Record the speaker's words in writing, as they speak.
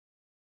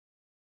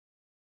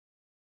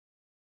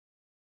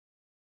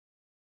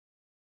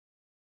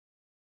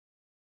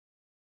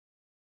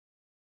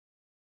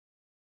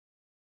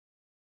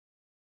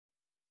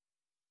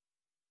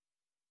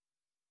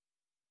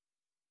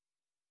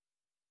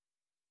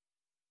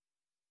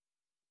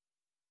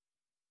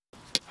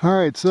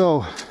Alright,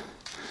 so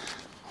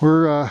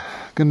we're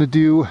gonna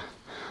do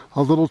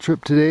a little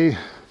trip today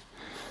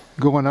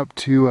going up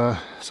to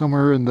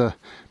somewhere in the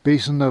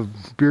basin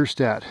of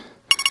Bierstadt.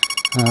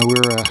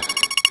 We're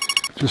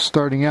just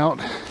starting out.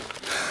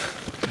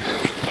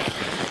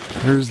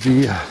 There's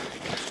the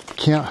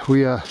camp.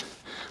 We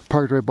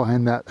parked right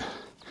behind that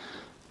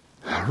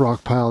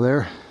rock pile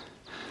there.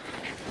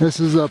 This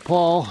is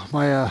Paul,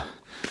 my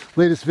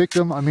latest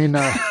victim,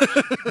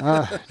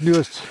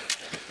 newest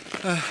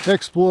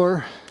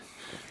explorer.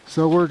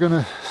 So we're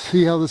gonna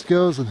see how this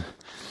goes and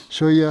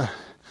show you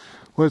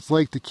what it's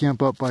like to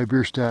camp up by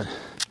Bierstadt.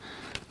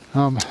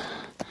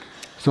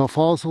 So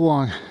follow us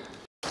along.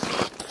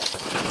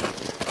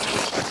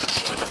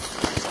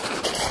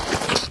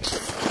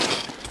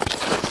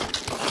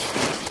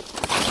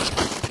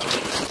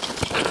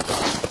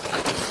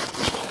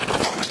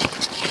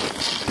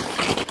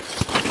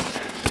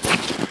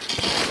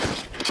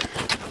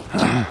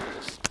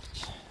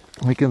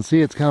 We can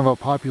see it's kind of a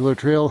popular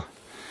trail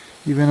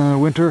even in the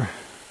winter.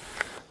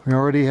 We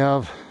already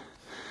have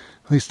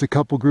at least a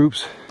couple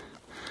groups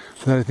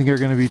that I think are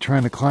going to be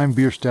trying to climb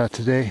Bierstadt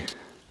today.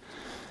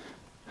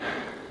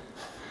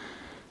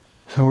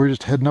 So we're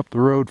just heading up the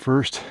road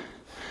first,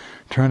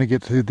 trying to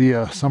get to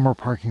the summer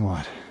parking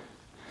lot.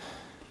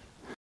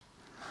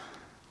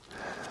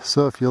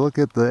 So if you look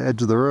at the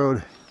edge of the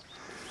road,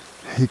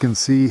 you can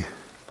see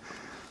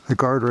the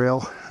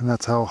guardrail, and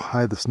that's how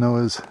high the snow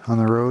is on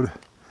the road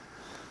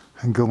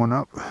and going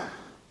up.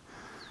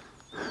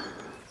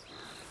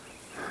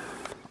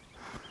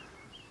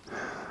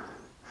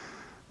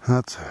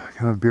 That's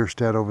kind of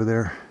Bierstadt over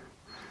there.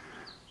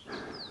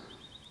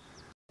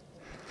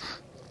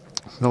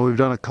 So we've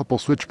done a couple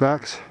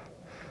switchbacks.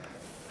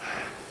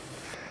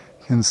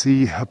 You can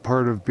see a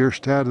part of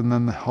Bierstadt, and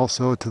then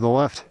also to the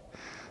left,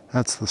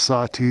 that's the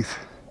Sawtooth,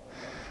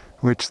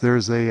 which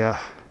there's a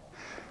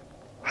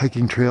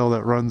hiking trail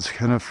that runs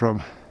kind of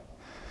from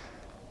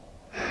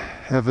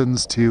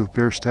Evans to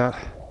Bierstadt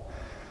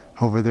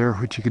over there,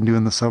 which you can do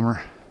in the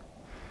summer.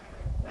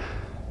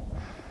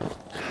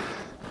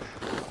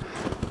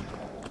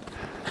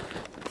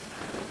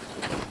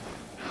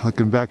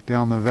 Looking back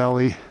down the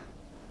valley,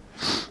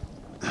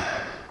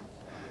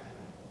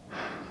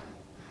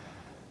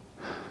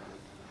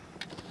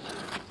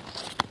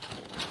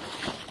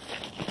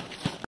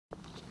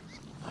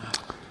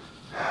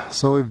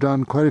 so we've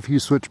done quite a few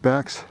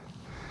switchbacks.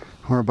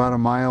 We're about a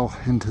mile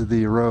into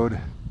the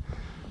road.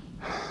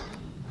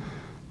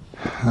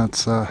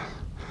 That's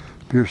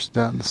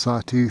Bierstadt and the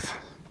Sawtooth.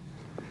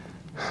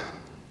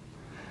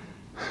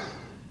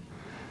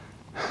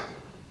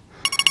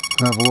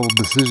 I have a little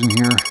decision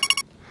here.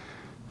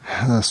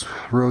 This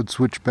road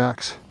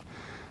switchbacks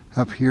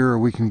up here, or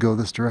we can go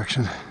this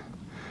direction.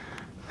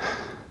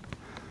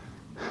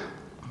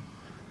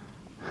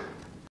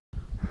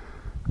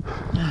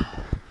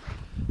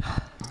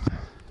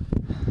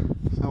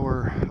 So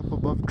we're up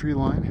above tree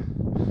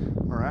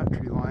line, or at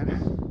tree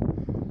line.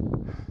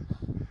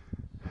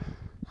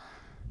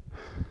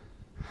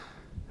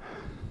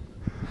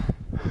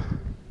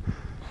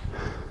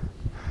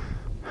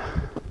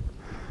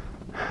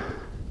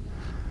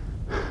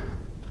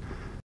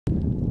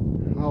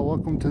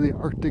 Welcome to the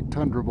Arctic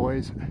tundra,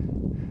 boys.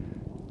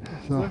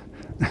 So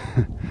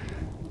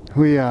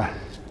we are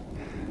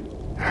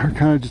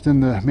kind of just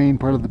in the main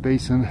part of the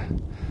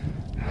basin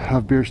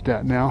of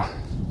Bierstadt now.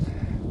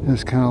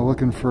 Just kind of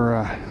looking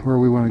for where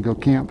we want to go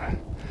camp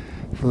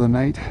for the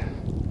night.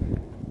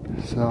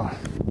 So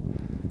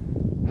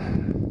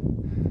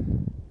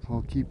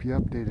we'll keep you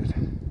updated.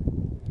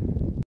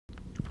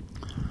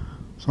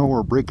 So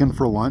we're breaking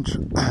for lunch.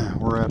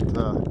 We're at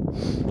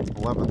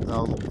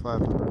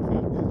 11,500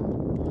 feet.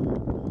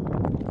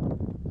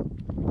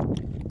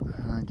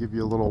 I'll give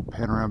you a little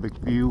panoramic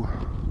view.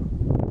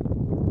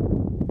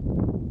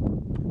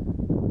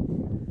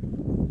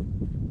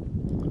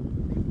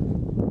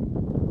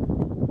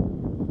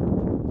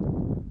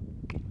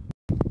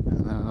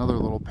 And then another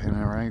little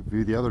panoramic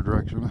view the other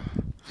direction,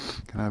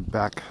 kind of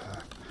back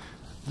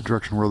the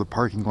direction where the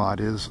parking lot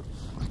is.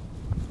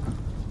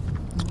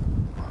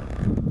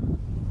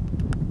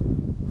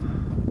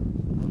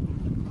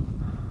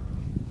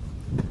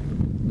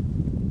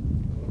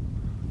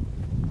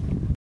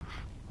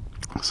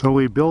 So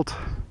we built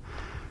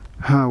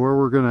where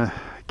we're gonna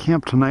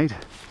camp tonight.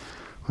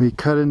 We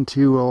cut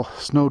into a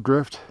snow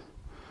drift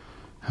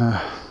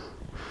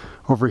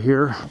over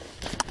here,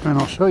 and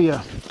I'll show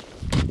you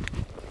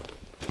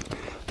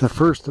the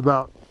first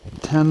about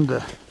 10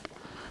 to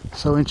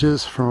so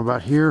inches from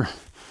about here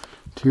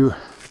to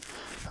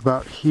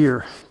about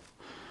here.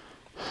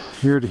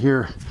 Here to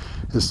here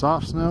is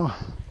soft snow,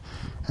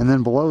 and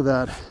then below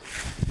that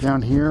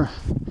down here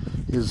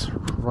is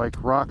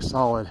like rock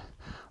solid,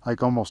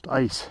 like almost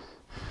ice.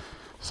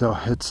 So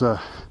it's it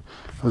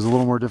was a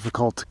little more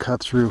difficult to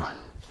cut through,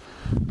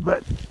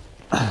 but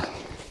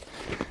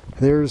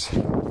here's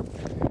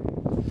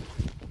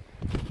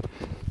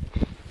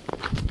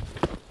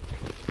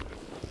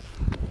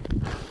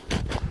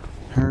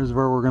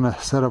where we're gonna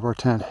set up our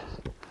tent.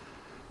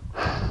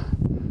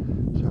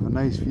 So have a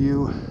nice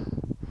view.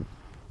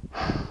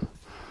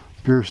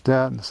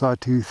 Bierstadt and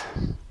Sawtooth.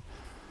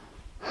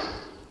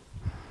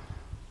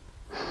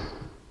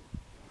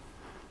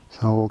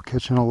 So we'll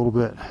catch you in a little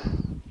bit.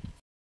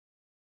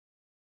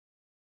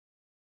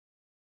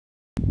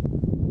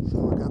 So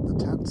we got the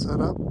tent set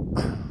up.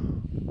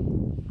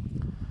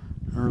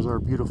 There's our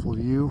beautiful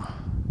view.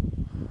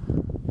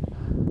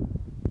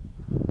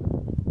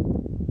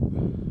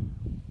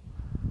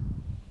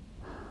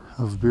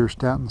 Of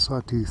Bierstadt and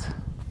Sawtooth.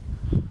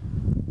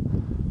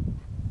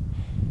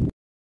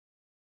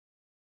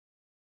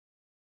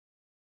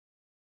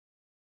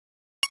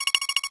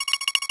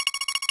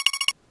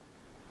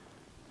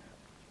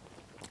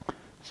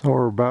 So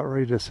we're about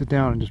ready to sit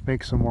down and just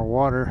make some more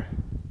water.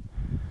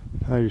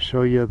 I'll just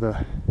show you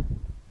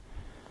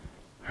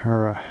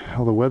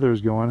how the weather is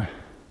going.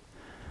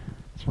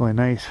 It's really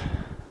nice.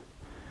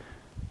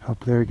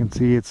 Up there you can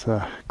see it's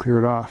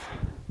cleared off.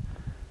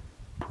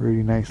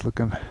 Pretty nice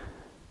looking.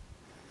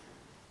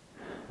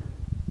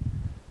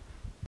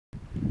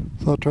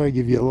 So I'll try to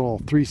give you a little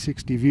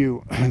 360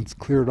 view. It's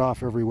cleared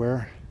off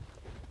everywhere.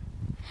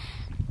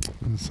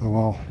 And so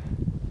I'll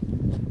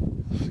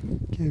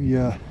give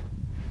you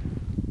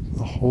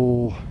the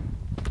whole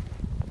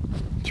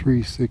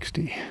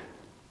 360.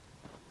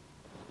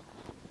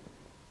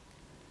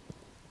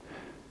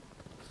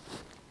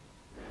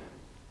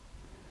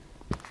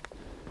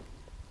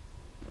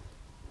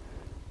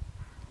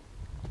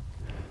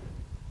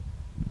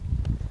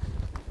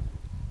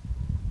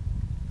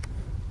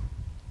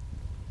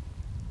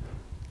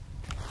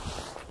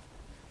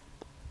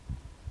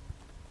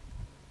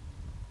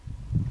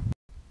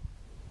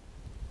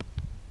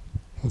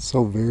 It's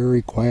so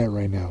very quiet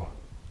right now.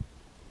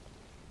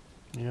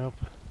 Yep.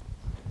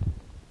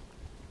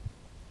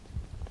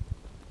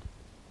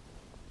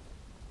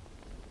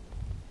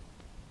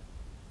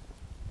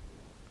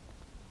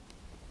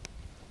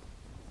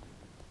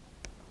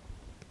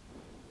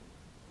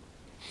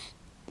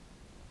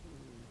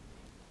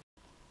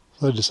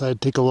 So I decided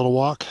to take a little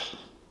walk,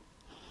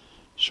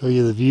 show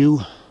you the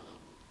view.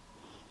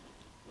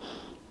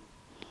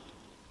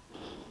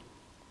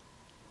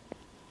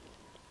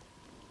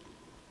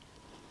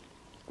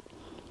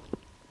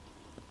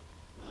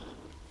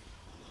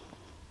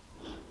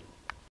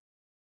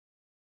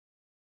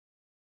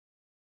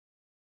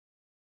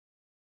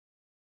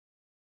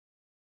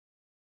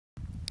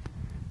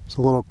 It's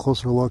a little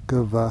closer look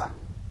of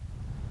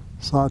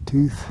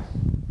Sawtooth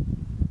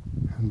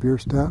and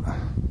Bierstadt.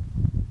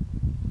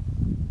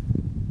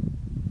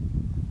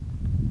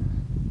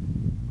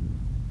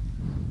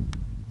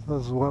 So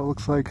this is what it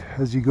looks like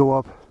as you go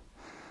up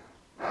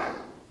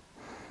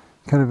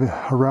kind of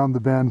around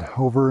the bend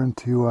over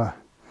into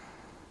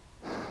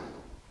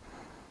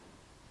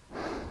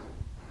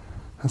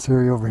this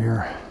area over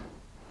here.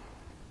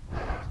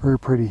 Very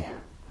pretty.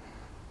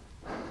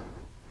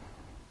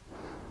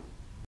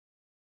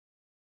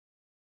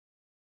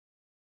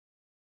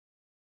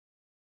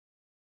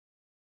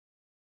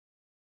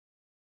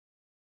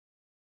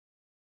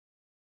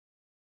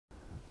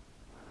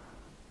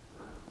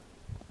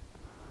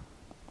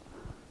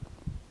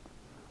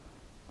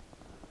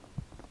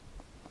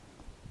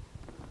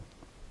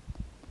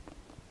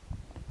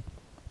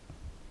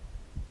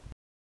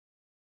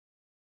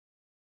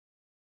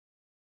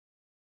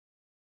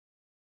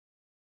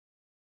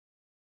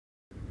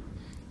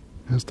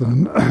 Just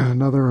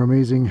another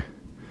amazing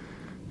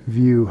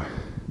view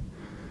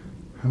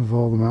of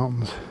all the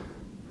mountains.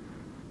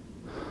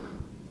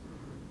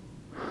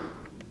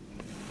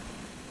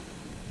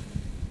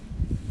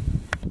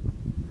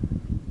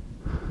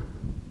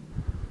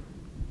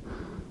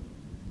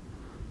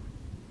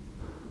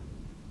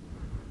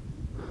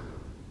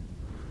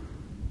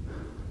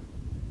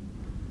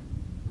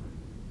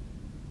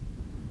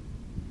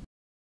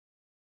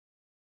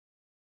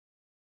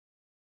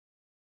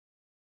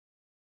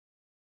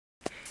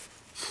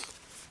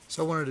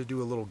 So I wanted to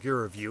do a little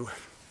gear review.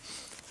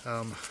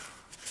 I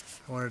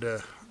wanted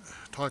to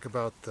talk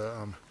about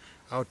the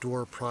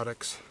outdoor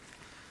products.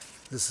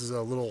 This is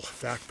a little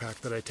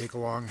backpack that I take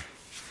along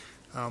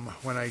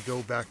when I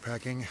go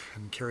backpacking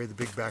and carry the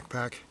big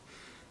backpack.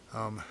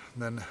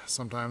 Then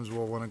sometimes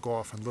we'll want to go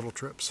off on little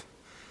trips,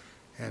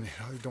 and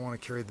you don't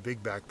want to carry the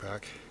big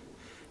backpack,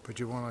 but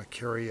you want to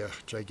carry a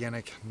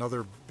gigantic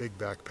another big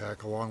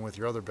backpack along with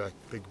your other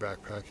big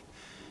backpack,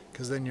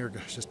 because then you're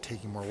just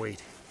taking more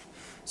weight.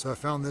 So I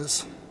found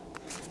this.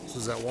 This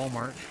was at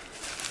Walmart.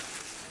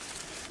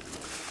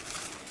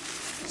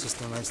 It's just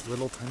a nice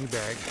little tiny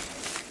bag.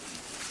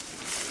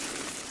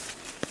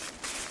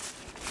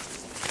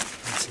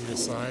 You can see the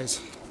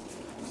size.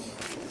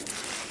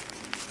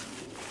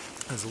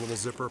 Has a little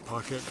zipper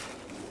pocket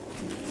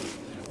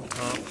on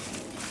top,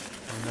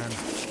 and then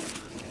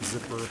a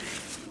zipper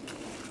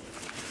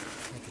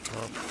at the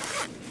top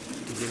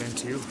to get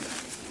into.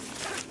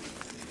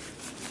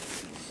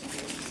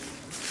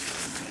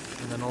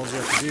 And then all you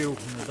have to do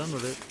when you're done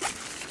with it,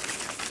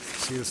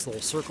 see this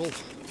little circle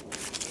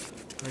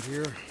right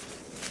here?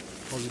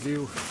 All you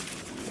do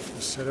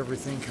is set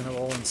everything kind of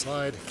all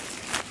inside, and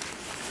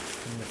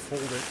you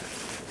fold it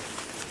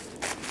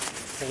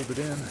fold it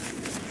in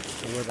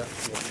to where that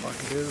little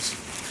pocket is,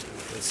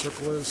 where the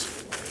circle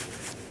is,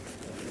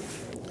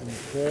 and you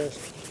pull.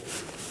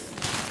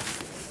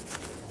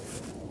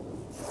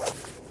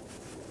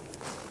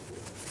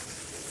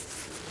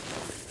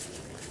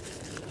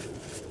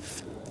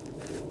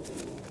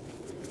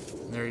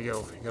 And there you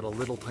go. You got a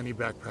little tiny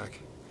backpack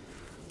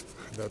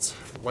that's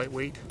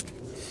lightweight,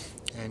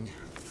 and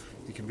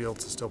you can be able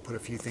to still put a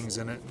few things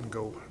in it and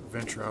go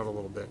venture out a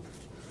little bit.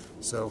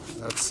 So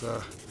that's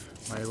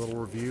my little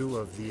review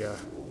of the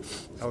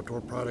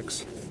Outdoor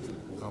Products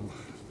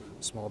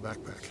small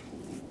backpack.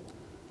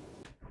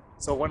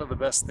 So one of the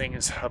best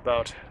things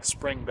about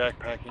spring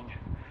backpacking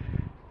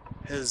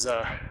is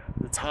the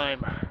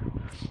time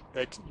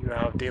that you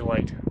have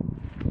daylight.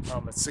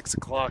 At 6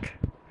 o'clock,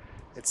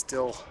 it's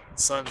still,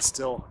 sun's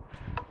still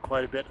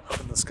quite a bit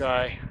up in the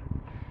sky.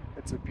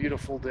 It's a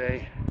beautiful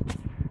day.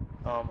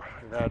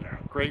 We've had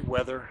great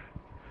weather.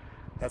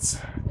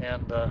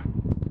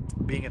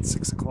 Being at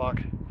 6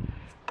 o'clock,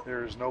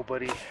 there's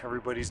nobody.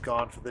 Everybody's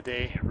gone for the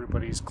day.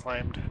 Everybody's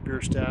climbed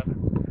Bierstadt,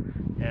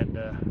 and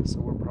so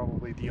we're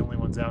probably the only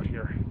ones out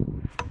here.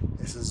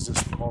 This is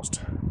just the most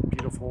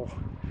beautiful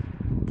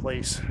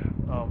place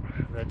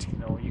that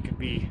you can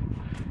be.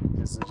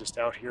 Is just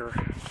out here,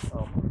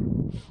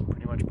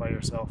 pretty much by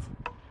yourself.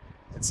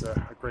 It's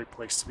a great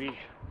place to be,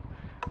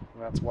 and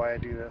that's why I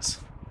do this,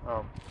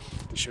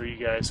 to show you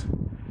guys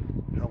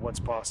what's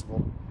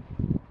possible.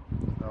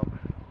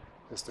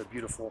 Just a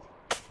beautiful,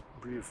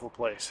 beautiful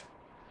place.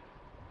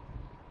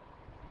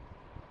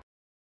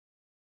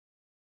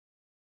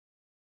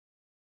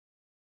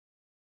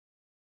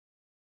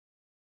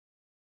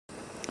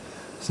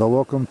 So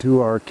welcome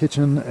to our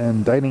kitchen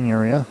and dining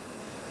area.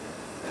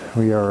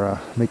 We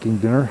are making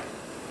dinner.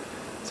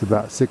 It's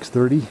about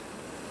 6:30.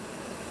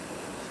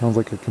 Sounds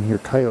like I can hear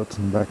coyotes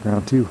in the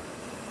background too.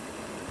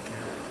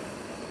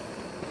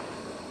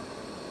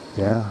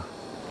 Yeah,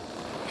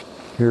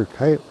 hear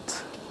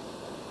coyotes.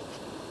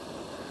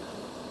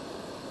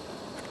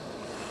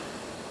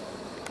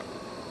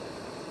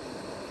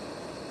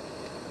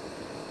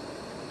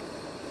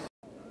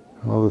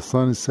 Well, the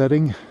sun is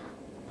setting.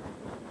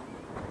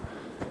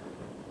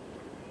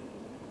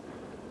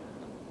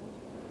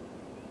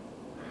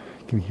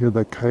 You can hear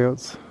the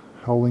coyotes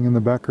howling in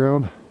the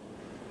background.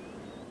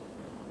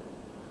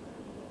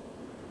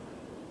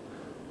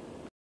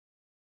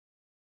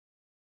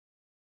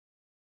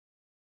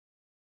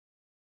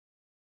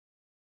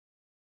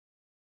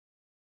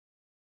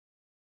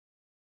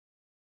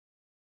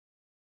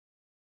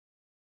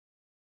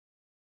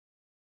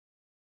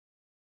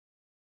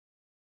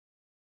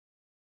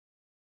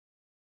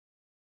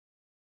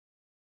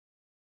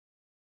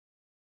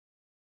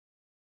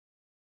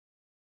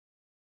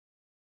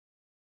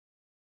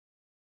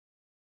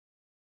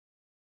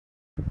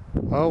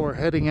 Well, we're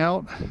heading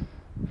out.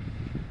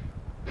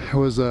 It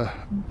was a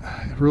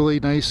really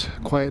nice,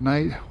 quiet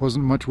night.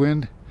 Wasn't much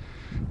wind.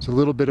 It's a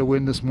little bit of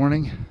wind this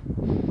morning.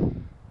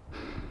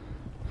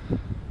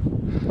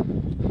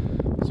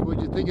 So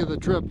what'd you think of the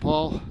trip,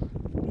 Paul?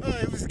 Oh,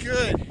 it was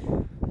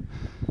good.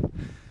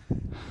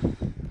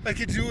 I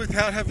could do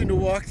without having to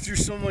walk through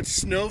so much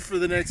snow for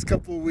the next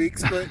couple of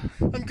weeks, but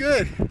I'm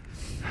good.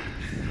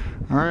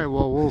 All right,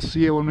 well, we'll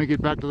see you when we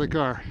get back to the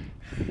car.